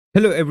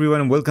Hello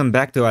everyone, welcome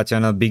back to our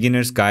channel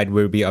Beginner's Guide,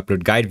 where we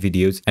upload guide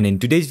videos, and in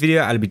today's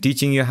video I'll be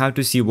teaching you how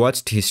to see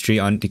watched history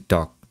on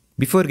TikTok.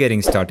 Before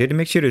getting started,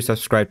 make sure you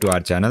subscribe to our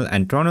channel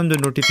and turn on the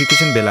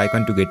notification bell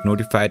icon to get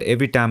notified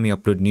every time we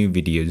upload new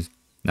videos.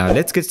 Now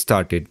let's get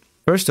started.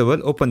 First of all,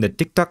 open the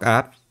TikTok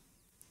app.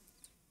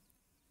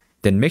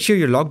 Then make sure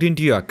you're logged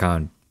into your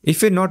account.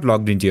 If you're not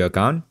logged into your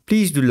account,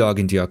 please do log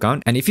into your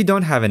account, and if you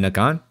don't have an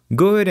account,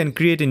 go ahead and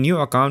create a new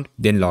account,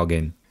 then log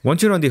in.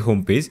 Once you're on the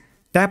home page,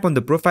 tap on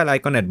the profile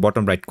icon at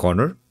bottom right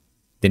corner.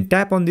 Then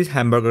tap on this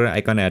hamburger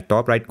icon at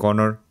top right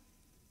corner.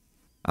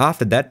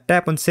 After that,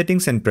 tap on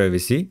settings and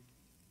privacy.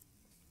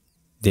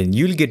 Then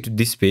you'll get to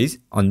this page.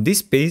 On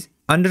this page,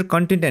 under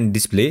content and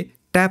display,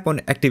 tap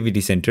on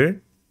activity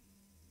center.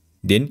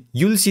 Then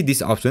you'll see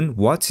this option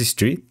watch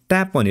history.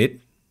 Tap on it.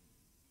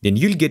 Then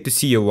you'll get to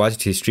see your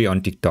watched history on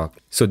TikTok.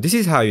 So this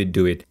is how you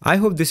do it. I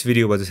hope this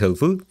video was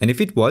helpful, and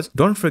if it was,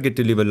 don't forget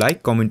to leave a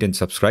like, comment and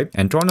subscribe,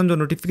 and turn on the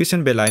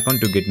notification bell icon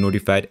to get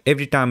notified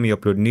every time we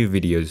upload new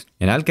videos.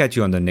 And I'll catch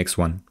you on the next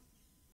one.